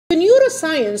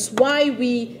neuroscience, why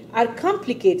we are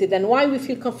complicated and why we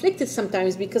feel conflicted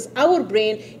sometimes, because our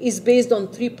brain is based on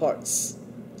three parts.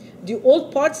 The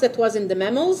old parts that was in the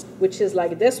mammals, which is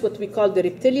like this, what we call the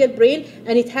reptilian brain,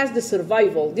 and it has the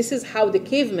survival. This is how the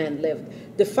caveman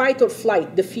lived, the fight or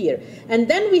flight, the fear. And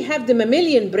then we have the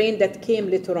mammalian brain that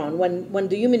came later on, when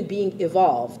the human being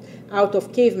evolved out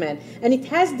of caveman. And it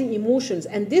has the emotions,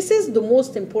 and this is the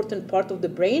most important part of the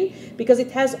brain, because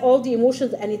it has all the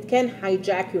emotions and it can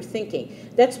hijack your thinking.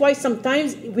 That's why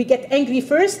sometimes we get angry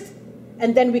first,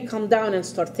 and then we calm down and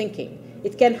start thinking.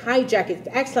 It can hijack it. It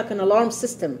acts like an alarm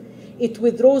system. It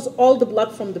withdraws all the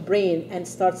blood from the brain and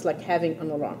starts like having an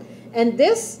alarm. And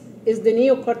this is the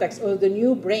neocortex, or the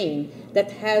new brain, that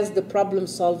has the problem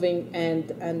solving and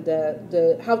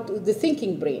the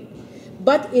thinking brain.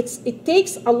 But it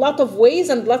takes a lot of ways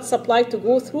and blood supply to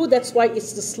go through. That's why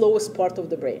it's the slowest part of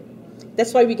the brain.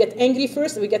 That's why we get angry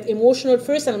first, we get emotional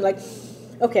first, and I'm like,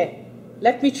 okay,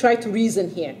 let me try to reason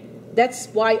here. That's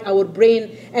why our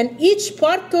brain, and each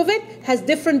part of it has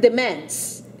different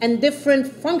demands and different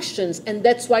functions, and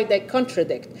that's why they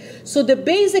contradict. So the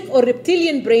basic or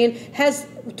reptilian brain has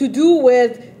to do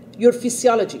with your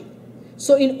physiology.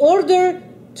 So in order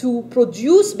to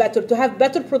produce better, to have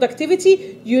better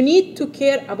productivity, you need to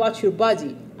care about your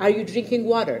body. Are you drinking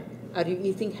water? Are you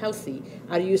eating healthy?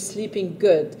 Are you sleeping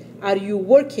good? Are you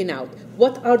working out?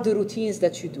 What are the routines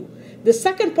that you do? The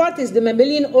second part is the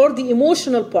mammalian or the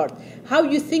emotional part. How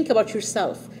you think about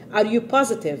yourself. Are you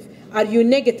positive? Are you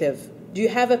negative? Do you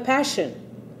have a passion?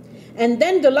 And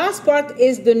then the last part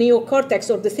is the neocortex,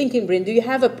 or the thinking brain. Do you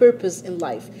have a purpose in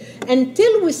life?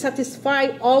 Until we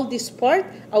satisfy all this part,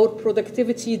 our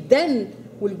productivity then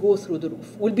will go through the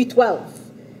roof. Will be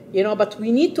 12. But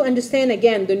we need to understand,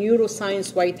 again, the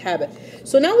neuroscience why it happens.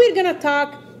 So now we're going to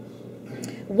talk,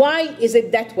 why is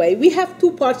it that way? We have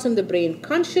two parts in the brain,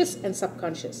 conscious and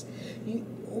subconscious.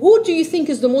 Who do you think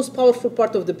is the most powerful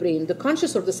part of the brain, the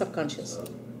conscious or the subconscious?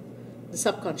 The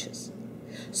subconscious.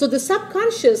 So the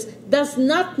subconscious does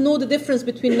not know the difference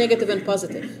between negative and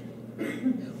positive.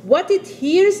 What it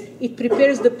hears, it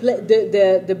prepares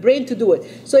the brain to do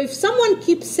it. So if someone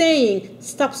keeps saying,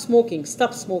 stop smoking,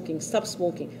 stop smoking, stop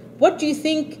smoking, what do you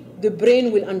think the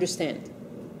brain will understand?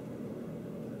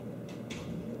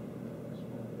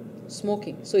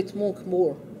 Smoking. So it smokes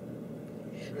more.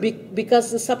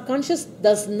 Because the subconscious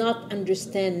does not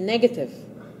understand negative.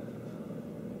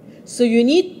 So you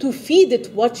need to feed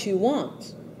it what you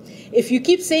want. If you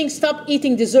keep saying, stop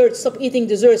eating dessert, stop eating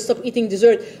dessert, stop eating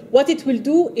dessert, what it will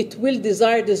do, it will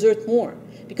desire dessert more,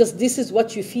 because this is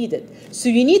what you feed it. So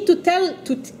you need to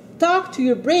talk to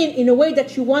your brain in a way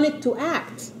that you want it to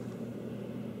act.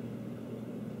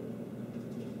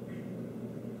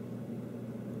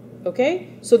 Okay?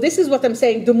 So this is what I'm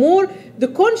saying. The more, the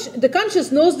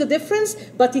conscious knows the difference,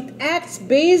 but it acts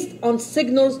based on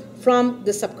signals from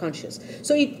the subconscious.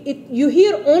 So you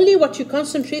hear only what you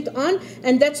concentrate on,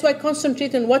 and that's why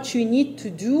concentrate on what you need to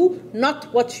do,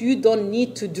 not what you don't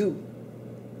need to do.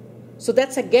 So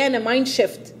that's again a mind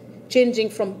shift, changing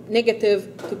from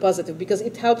negative to positive, because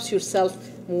it helps yourself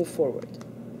move forward.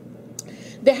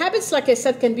 The habits, like I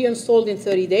said, can be installed in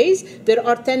 30 days. There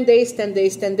are 10 days, 10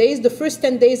 days, 10 days. The first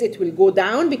 10 days, it will go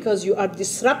down because you are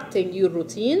disrupting your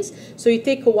routines. So you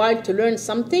take a while to learn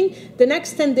something. The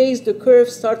next 10 days, the curve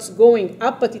starts going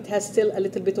up, but it has still a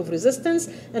little bit of resistance.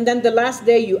 And then the last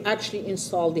day, you actually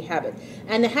install the habit.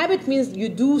 And a habit means you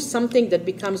do something that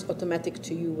becomes automatic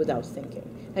to you without thinking.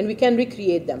 And we can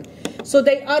recreate them. So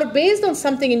they are based on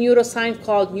something in neuroscience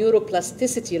called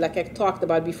neuroplasticity, like I talked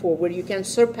about before, where you can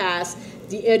surpass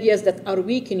the areas that are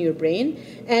weak in your brain.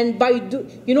 And by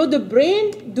the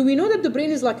brain, do we know that the brain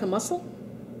is like a muscle?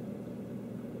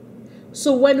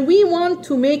 So when we want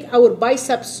to make our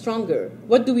biceps stronger,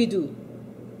 what do?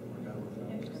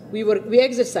 We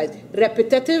exercise.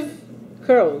 Repetitive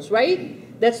curls,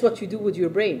 right? That's what you do with your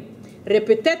brain.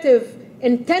 Repetitive,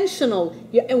 intentional,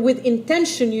 and with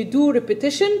intention you do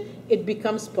repetition, it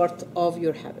becomes part of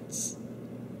your habits.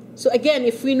 So again,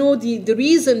 if we know the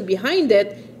reason behind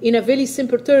it, in a very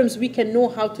simple terms, we can know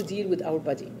how to deal with our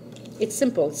body. It's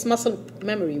simple. It's muscle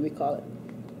memory, we call it.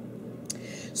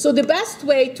 So the best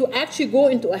way to actually go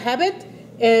into a habit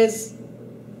is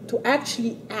to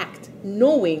actually act,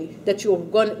 knowing that you're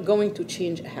going to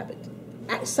change a habit.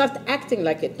 Start acting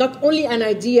like it. Not only an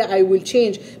idea, I will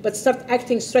change, but start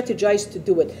acting, strategize to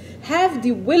do it. Have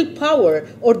the willpower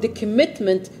or the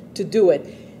commitment to do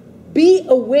it. Be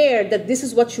aware that this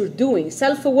is what you're doing.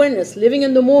 Self-awareness, living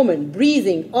in the moment,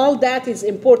 breathing, all that is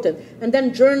important. And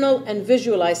then journal and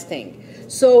visualize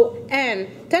things. So, Anne,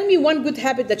 tell me one good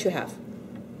habit that you have.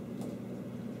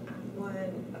 One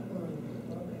good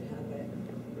habit.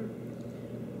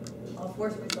 I'll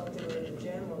force myself to go to the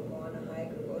gym or go on a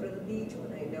hike or go to the beach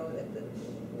when I know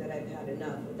that I've had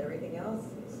enough with everything else.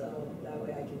 So that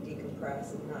way I can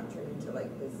decompress and not turn into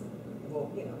like this,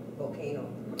 volcano.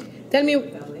 Tell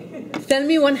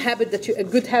me one habit a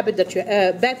good habit that you,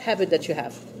 bad habit that you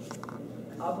have.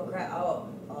 I'll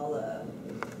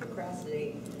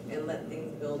procrastinate and let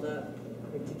things build up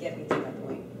to get me to that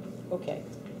point. Okay.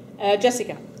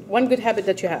 Jessica, one good habit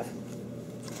that you have.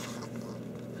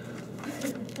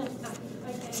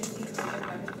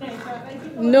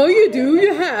 No, you do.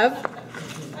 You have.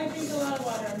 I drink a lot of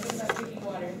water. I'm thinking about drinking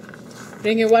water.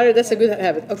 Drinking water, that's a good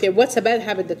habit. Okay, what's a bad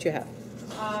habit that you have?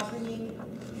 Bringing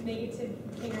negative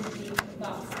energy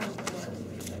thoughts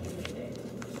into the day.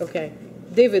 Okay.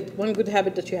 David, one good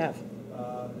habit that you have. I'm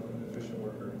an efficient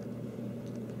worker.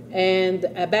 And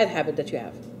a bad habit that you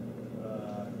have.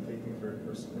 Take things very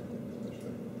personally.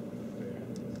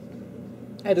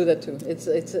 I do that too.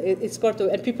 It's part of,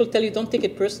 and people tell you don't take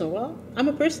it personal. Well, I'm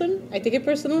a person. I take it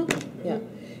personal. Yeah.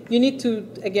 You need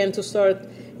to start.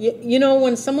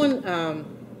 When someone.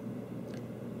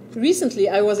 Recently,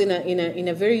 I was in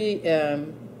a very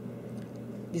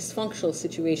dysfunctional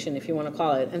situation, if you want to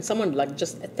call it, and someone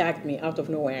just attacked me out of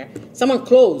nowhere. Someone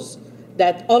close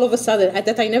that all of a sudden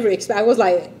that I never expect. I was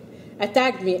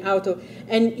attacked me out of,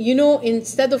 and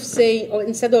instead of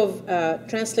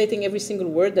translating every single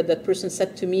word that person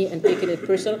said to me and taking it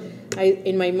personal,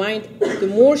 in my mind, the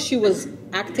more she was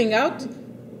acting out,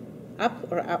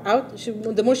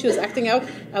 the more she was acting out,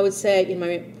 I would say in my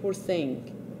mind, poor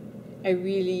thing, I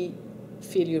really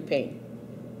feel your pain.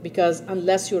 Because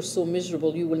unless you're so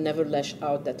miserable, you will never lash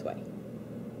out that way.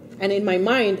 And in my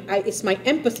mind, it's my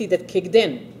empathy that kicked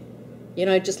in.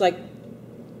 Just like,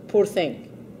 poor thing.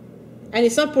 And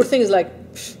it's not poor thing, it's like,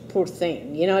 poor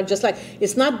thing. Just like,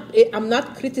 it's not, I'm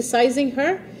not criticizing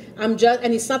her. And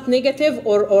it's not negative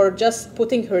or just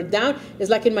putting her down. It's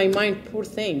like in my mind, poor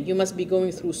thing. You must be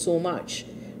going through so much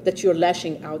that you're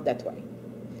lashing out that way.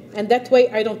 And that way,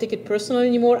 I don't take it personal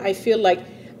anymore. I feel like,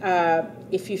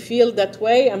 if you feel that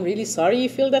way, I'm really sorry you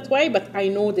feel that way, but I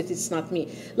know that it's not me.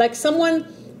 Like someone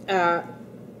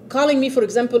calling me, for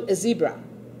example, a zebra,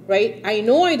 right? I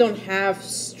know I don't have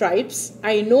stripes.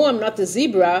 I know I'm not a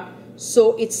zebra,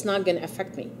 so it's not going to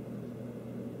affect me.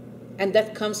 And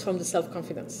that comes from the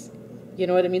self-confidence. You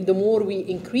know what I mean? The more we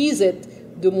increase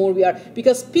it, the more we are.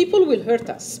 Because people will hurt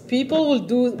us. People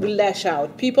will lash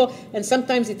out. And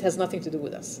sometimes it has nothing to do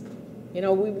with us.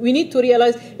 We need to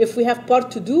realize if we have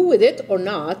part to do with it or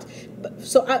not.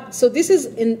 So this is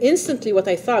instantly what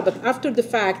I thought. But after the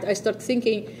fact, I start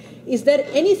thinking, is there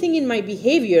anything in my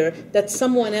behavior that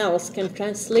someone else can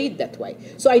translate that way?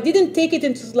 So I didn't take it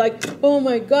into like, oh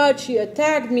my God, she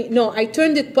attacked me. No, I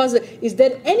turned it positive. Is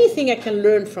there anything I can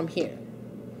learn from here?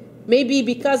 Maybe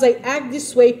because I act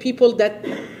this way, people that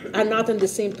are not in the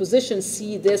same position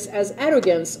see this as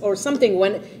arrogance or something,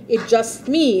 when it's just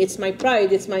me, it's my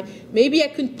pride, maybe I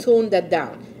can tone that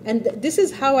down. And this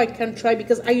is how I can try,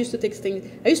 because I used to take things,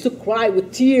 I used to cry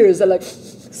with tears, like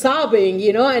sobbing,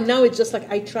 and now it's just like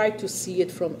I try to see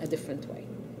it from a different way.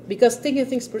 Because taking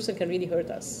things personal can really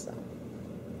hurt us. So.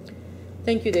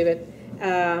 Thank you, David.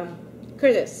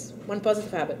 Curtis, one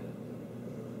positive habit.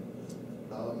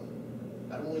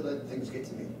 I don't really let things get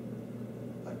to me,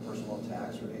 like personal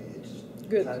attacks or anything. It just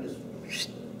Good. kind of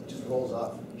just rolls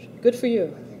off. Good for you.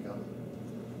 I think I'm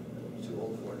too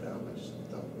old for it now. I just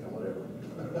don't,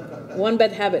 whatever. One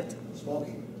bad habit.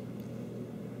 Smoking.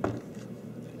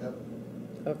 Yep.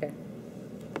 Okay.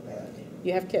 Bad.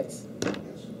 You have kids.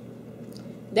 Yes.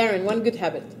 Darren, one good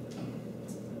habit.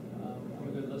 I'm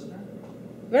a good listener.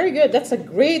 Very good. That's a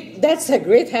great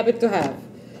habit to have.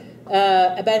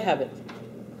 A bad habit.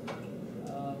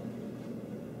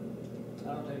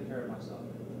 I don't take care of myself.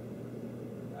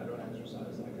 I don't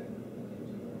exercise like I need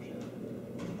to or should.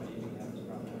 My eating habits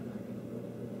probably aren't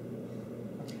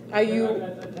Are you? I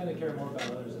tend to care more about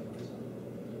others than myself.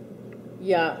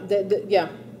 Yeah,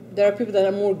 there are people that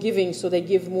are more giving, so they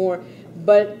give more.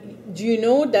 But do you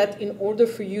know that in order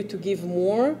for you to give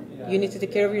more, you need to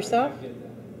take care of yourself?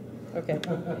 I get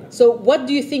that. Okay. So what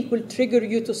do you think will trigger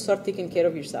you to start taking care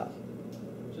of yourself?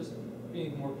 Just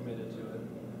being more committed to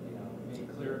it, being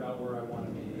clear about where I want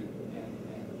to be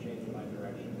and changing my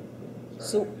direction.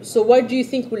 So what do you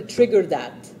think will trigger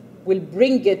that? Will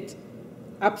bring it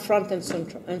up front and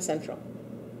central?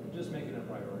 Just making it a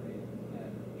priority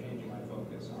and changing my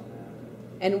focus on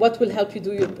that. And what will help you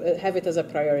have it as a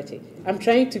priority? I'm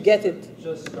trying to get it.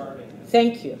 Just starting it.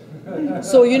 Thank you.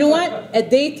 So you know what? A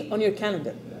date on your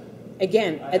calendar.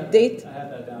 Again, a date. I have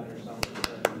that down here somewhere.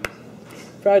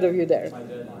 Proud of you there. It's my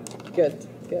deadline. Good.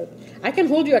 I can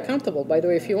hold you accountable, by the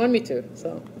way, if you want me to.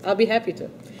 So I'll be happy to.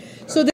 So